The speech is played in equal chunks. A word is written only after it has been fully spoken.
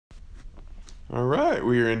All right,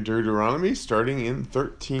 we are in Deuteronomy starting in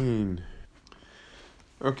 13.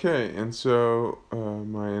 Okay, and so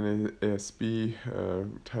my NASB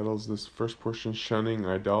titles this first portion Shunning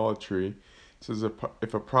Idolatry. It says,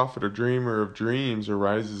 if a prophet or dreamer of dreams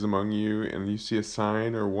arises among you and you see a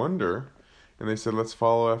sign or wonder, and they said, let's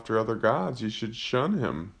follow after other gods, you should shun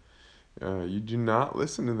him. You do not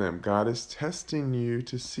listen to them. God is testing you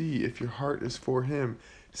to see if your heart is for him.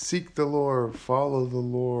 Seek the Lord, follow the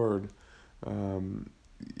Lord. Um,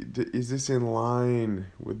 is this in line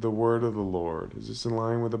with the word of the Lord? Is this in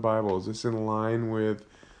line with the Bible? Is this in line with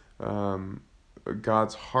um,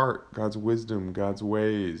 God's heart, God's wisdom, God's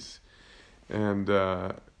ways? And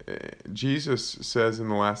Jesus says in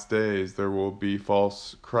the last days there will be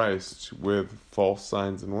false Christs with false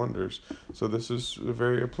signs and wonders. So this is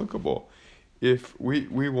very applicable. If we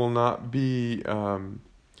will not be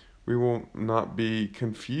we will not be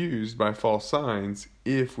confused by false signs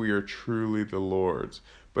if we are truly the Lord's.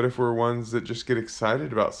 But if we're ones that just get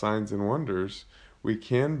excited about signs and wonders, we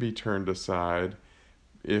can be turned aside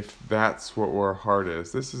if that's what our heart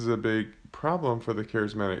is. This is a big problem for the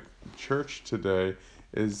charismatic church today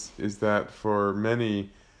is that for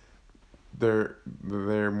many they're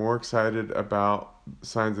more excited about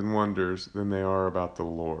signs and wonders than they are about the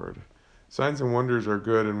Lord. Signs and wonders are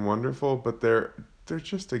good and wonderful, but they're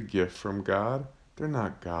just a gift from God. They're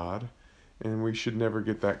not God, and we should never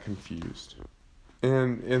get that confused.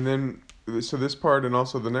 And then so this part and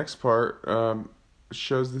also the next part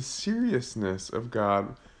shows the seriousness of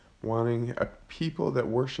God wanting a people that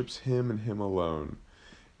worships Him and Him alone.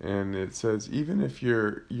 And it says even if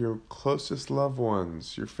your closest loved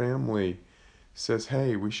ones, your family, says,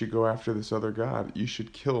 "Hey, we should go after this other god," you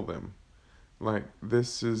should kill them. Like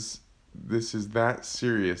this is that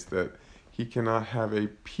serious that He cannot have a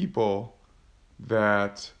people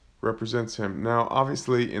that represents Him. Now,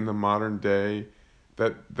 obviously, in the modern day,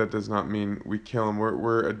 that does not mean we kill them.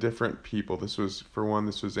 We're a different people. This was, for one,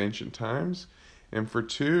 this was ancient times, and for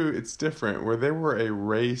two, it's different. Where they were a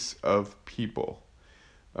race of people.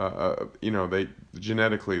 They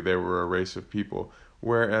genetically they were a race of people.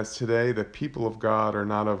 Whereas today, the people of God are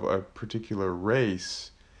not of a particular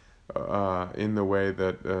race in the way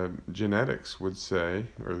that genetics would say,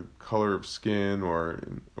 or color of skin,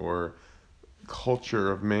 or culture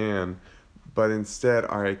of man, but instead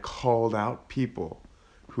are a called out people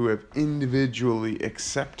who have individually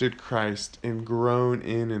accepted Christ and grown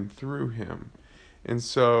in and through Him. And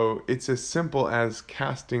so it's as simple as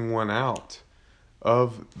casting one out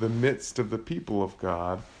of the midst of the people of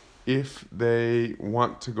God if they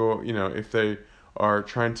want to go, if they are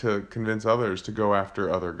trying to convince others to go after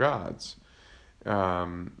other gods.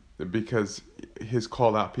 Because His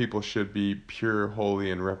called out people should be pure,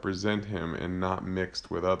 holy, and represent Him and not mixed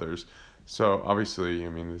with others. So obviously, I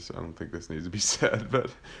don't think this needs to be said,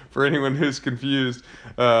 but for anyone who's confused,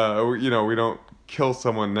 we don't kill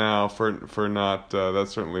someone now for not. That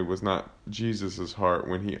certainly was not Jesus's heart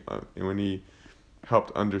when he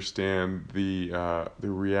helped understand the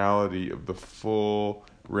reality of the full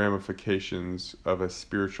ramifications of a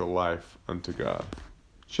spiritual life unto God.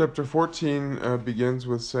 Chapter 14 begins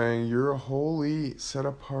with saying, you're a holy,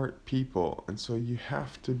 set-apart people, and so you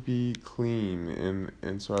have to be clean.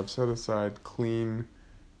 And so I've set aside clean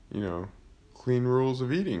rules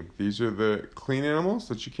of eating. These are the clean animals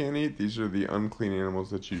that you can't eat. These are the unclean animals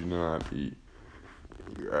that you do not eat.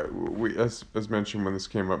 As mentioned when this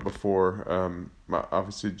came up before,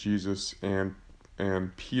 obviously Jesus and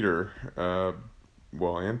Peter,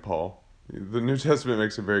 and Paul, the New Testament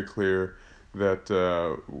makes it very clear that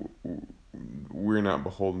we're not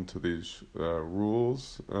beholden to these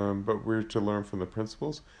rules, but we're to learn from the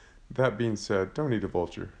principles. That being said, don't eat a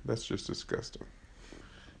vulture. That's just disgusting.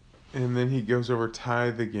 And then he goes over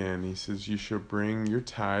tithe again. He says you should bring your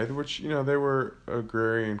tithe, which, they were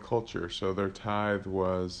agrarian culture, so their tithe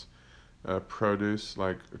was produce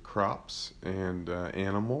like crops and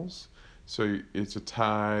animals. So it's a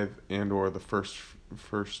tithe and or the first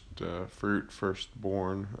fruit,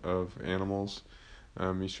 firstborn of animals.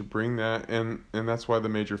 You should bring that, and that's why the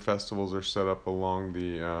major festivals are set up along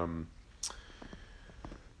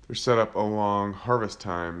they're set up along harvest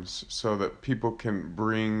times so that people can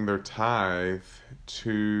bring their tithe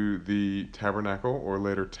to the tabernacle or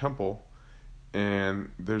later temple,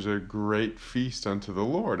 and there's a great feast unto the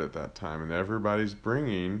Lord at that time, and everybody's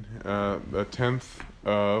bringing a tenth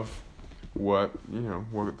of what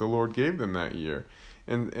the Lord gave them that year,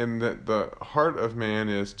 and that the heart of man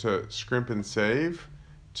is to scrimp and save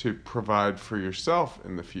to provide for yourself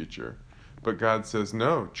in the future. But God says,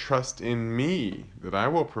 no, trust in me that I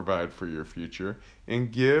will provide for your future,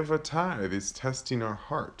 and give a tithe. It's testing our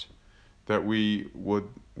heart. that we would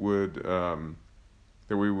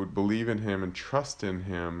that we would believe in him and trust in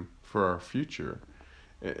him for our future,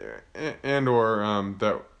 and or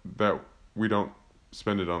that we don't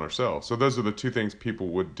spend it on ourselves. So those are the two things people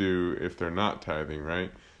would do if they're not tithing,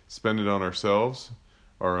 right? Spend it on ourselves,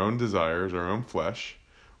 our own desires, our own flesh,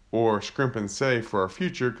 or scrimp and save for our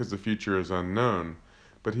future because the future is unknown.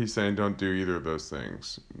 But he's saying don't do either of those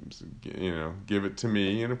things. Give it to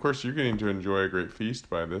me, and of course you're getting to enjoy a great feast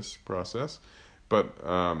by this process, but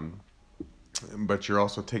you're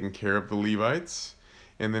also taking care of the Levites.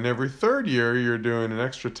 And then every third year, you're doing an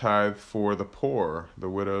extra tithe for the poor, the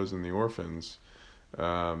widows and the orphans.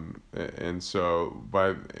 And so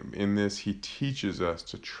in this, he teaches us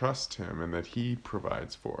to trust him and that he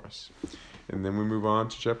provides for us. And then we move on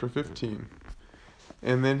to chapter 15.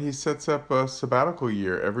 And then he sets up a sabbatical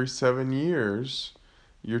year. Every 7 years,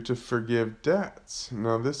 you're to forgive debts.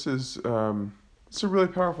 Now, this is it's a really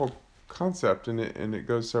powerful concept, and it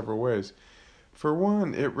goes several ways. For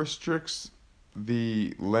one, it restricts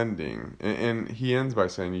the lending, and he ends by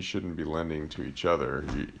saying you shouldn't be lending to each other.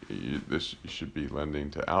 You should be lending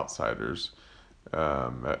to outsiders.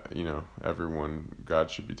 Everyone. God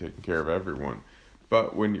should be taking care of everyone.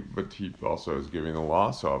 But he also is giving the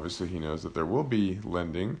law, so obviously he knows that there will be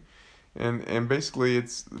lending, and basically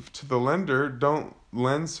it's to the lender, don't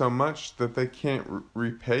lend so much that they can't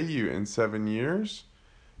repay you in 7 years,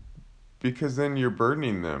 because then you're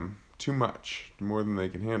burdening them too much, more than they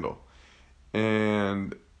can handle.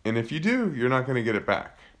 And if you do, you're not going to get it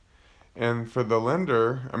back. And for the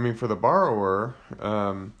for the borrower,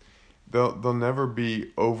 they'll never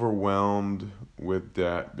be overwhelmed with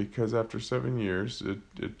debt, because after 7 years,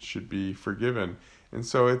 it should be forgiven. And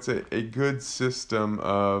so it's a good system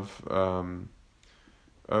of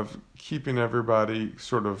keeping everybody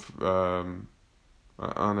sort of on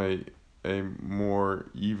a more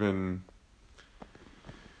even,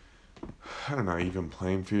 I don't know, even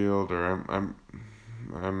playing field, or I'm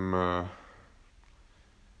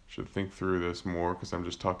should think through this more because I'm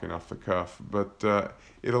just talking off the cuff, but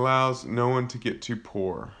it allows no one to get too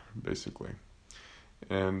poor, basically,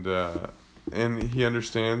 and he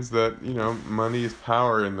understands that money is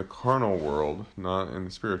power in the carnal world, not in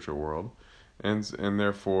the spiritual world, and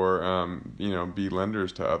therefore be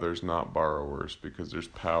lenders to others, not borrowers, because there's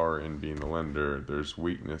power in being the lender, there's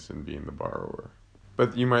weakness in being the borrower.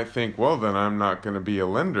 But you might think, well, then I'm not going to be a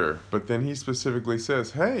lender. But then he specifically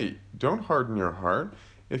says, hey, don't harden your heart.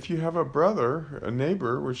 If you have a brother, a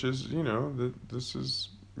neighbor, which is, this is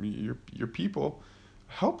your people,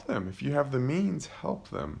 help them. If you have the means, help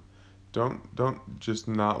them. Don't just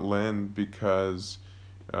not lend because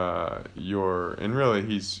and really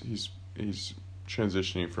he's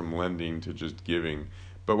transitioning from lending to just giving.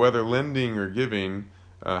 But whether lending or giving,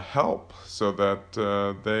 help so that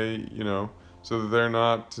so that they're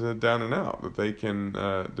not down and out, that they can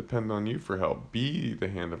depend on you for help. Be the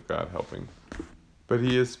hand of God helping. But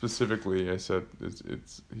he is specifically, I said,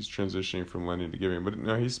 he's transitioning from lending to giving. But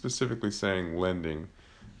no, he's specifically saying lending.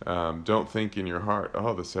 Don't think in your heart,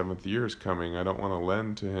 oh, the 7th year is coming, I don't want to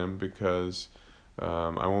lend to him because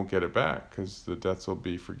I won't get it back because the debts will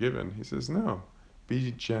be forgiven. He says, no,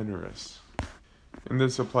 be generous. And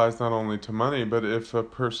this applies not only to money, but if a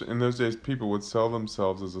person, in those days, people would sell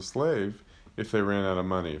themselves as a slave if they ran out of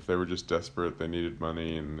money. If they were just desperate, they needed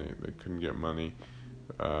money and they couldn't get money,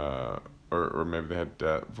 or maybe they had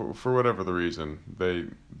debt. For whatever the reason,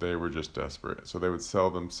 they were just desperate. So they would sell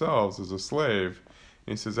themselves as a slave.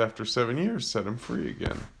 And he says, after 7 years, set them free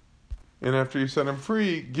again. And after you set him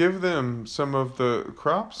free, give them some of the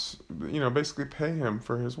crops, basically pay him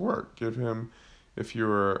for his work. Give him, if you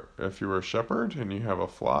were a shepherd and you have a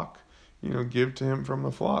flock, give to him from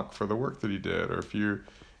the flock for the work that he did. Or if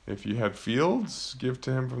you had fields, give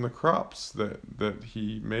to him from the crops that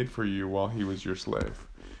he made for you while he was your slave.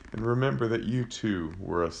 And remember that you too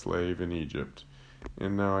were a slave in Egypt.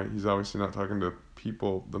 And now he's obviously not talking to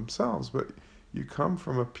people themselves, but you come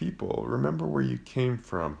from a people. Remember where you came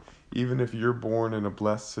from. Even if you're born in a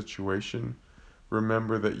blessed situation,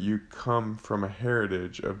 remember that you come from a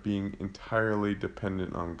heritage of being entirely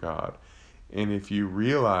dependent on God. And if you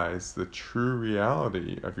realize the true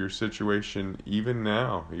reality of your situation, even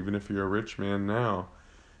now, even if you're a rich man now,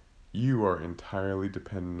 you are entirely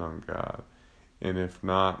dependent on God. And if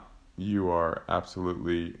not, you are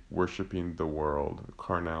absolutely worshiping the world,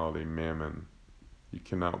 carnality, mammon. You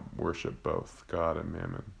cannot worship both God and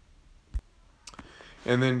mammon.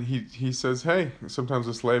 And then he says, hey, sometimes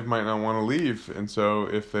a slave might not want to leave. And so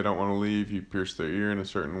if they don't want to leave, you pierce their ear in a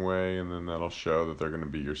certain way, and then that'll show that they're going to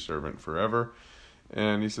be your servant forever.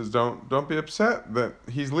 And he says, don't be upset that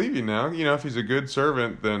he's leaving now. If he's a good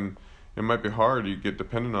servant, then It might be hard. You get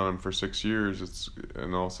dependent on him for 6 years.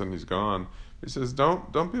 And all of a sudden he's gone. He says,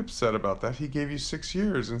 don't be upset about that. He gave you 6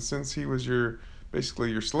 years, and since he was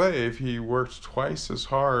basically your slave, he worked twice as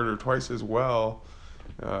hard or twice as well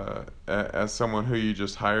as someone who you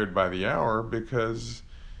just hired by the hour, because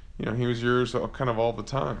he was yours kind of all the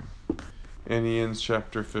time. And he ends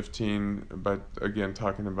chapter 15 by again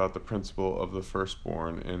talking about the principle of the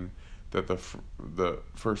firstborn, and that the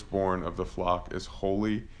firstborn of the flock is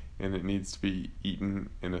holy, and it needs to be eaten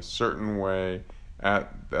in a certain way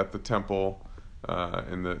at the temple,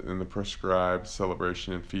 in the prescribed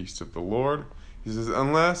celebration and feast of the Lord. He says,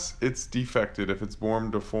 unless it's defected, if it's born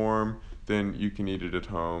deformed, then you can eat it at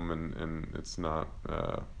home, and it's not,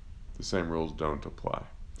 the same rules don't apply.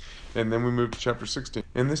 And then we move to chapter 16.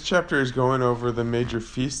 And this chapter is going over the major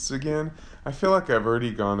feasts again. I feel like I've already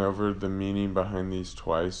gone over the meaning behind these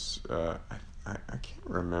twice. I can't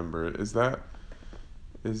remember. Is that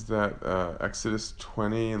Exodus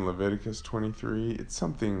 20 and Leviticus 23? It's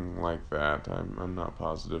something like that. I'm not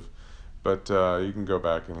positive. But you can go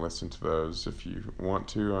back and listen to those if you want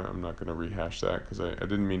to. I'm not going to rehash that because I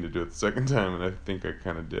didn't mean to do it the second time, and I think I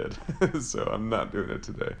kind of did. So I'm not doing it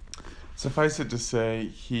today. Suffice it to say,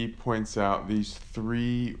 he points out these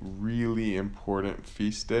 3 really important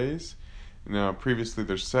feast days. Now, previously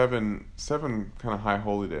there's seven kind of high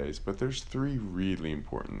holy days, but there's 3 really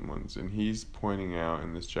important ones, and he's pointing out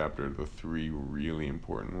in this chapter the 3 really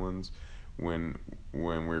important ones when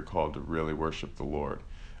we're called to really worship the Lord.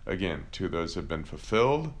 Again, 2 of those have been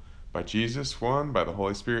fulfilled by Jesus, 1 by the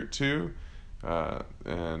Holy Spirit, 2.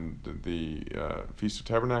 And the Feast of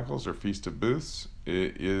Tabernacles or Feast of Booths,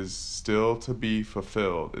 it is still to be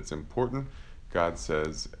fulfilled. It's important. God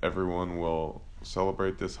says everyone will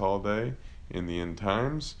celebrate this holiday in the end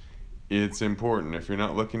times. It's important. If you're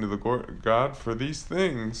not looking to the God for these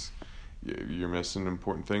things, you're missing an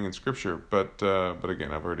important thing in Scripture. But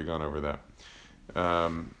again, I've already gone over that.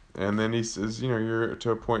 And then he says, you're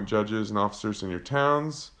to appoint judges and officers in your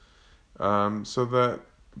towns, so that.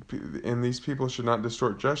 And these people should not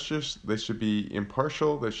distort justice. They should be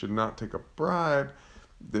impartial. They should not take a bribe.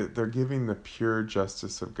 They're giving the pure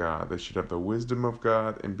justice of God. They should have the wisdom of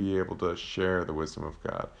God and be able to share the wisdom of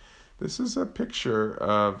God. This is a picture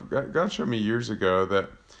of, God showed me years ago that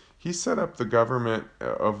he set up the government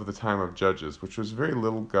of the time of judges, which was very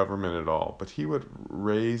little government at all, but he would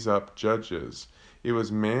raise up judges. It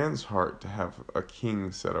was man's heart to have a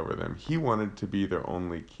king set over them. He wanted to be their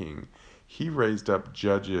only king. He raised up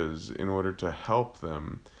judges in order to help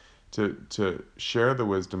them to share the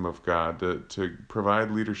wisdom of God, to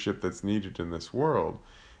provide leadership that's needed in this world.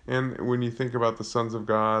 And when you think about the sons of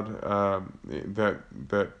God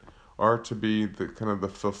that are to be the kind of the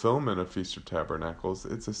fulfillment of Feast of Tabernacles,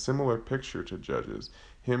 it's a similar picture to Judges.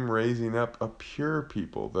 Him raising up a pure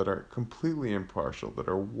people that are completely impartial, that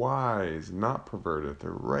are wise, not perverted,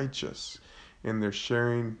 they're righteous, and they're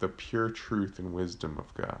sharing the pure truth and wisdom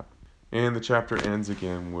of God. And the chapter ends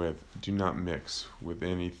again with, do not mix with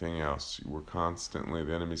anything else.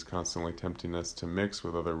 The enemy's constantly tempting us to mix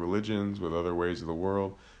with other religions, with other ways of the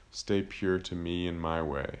world. Stay pure to me and my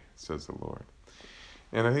way, says the Lord.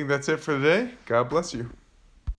 And I think that's it for today. God bless you.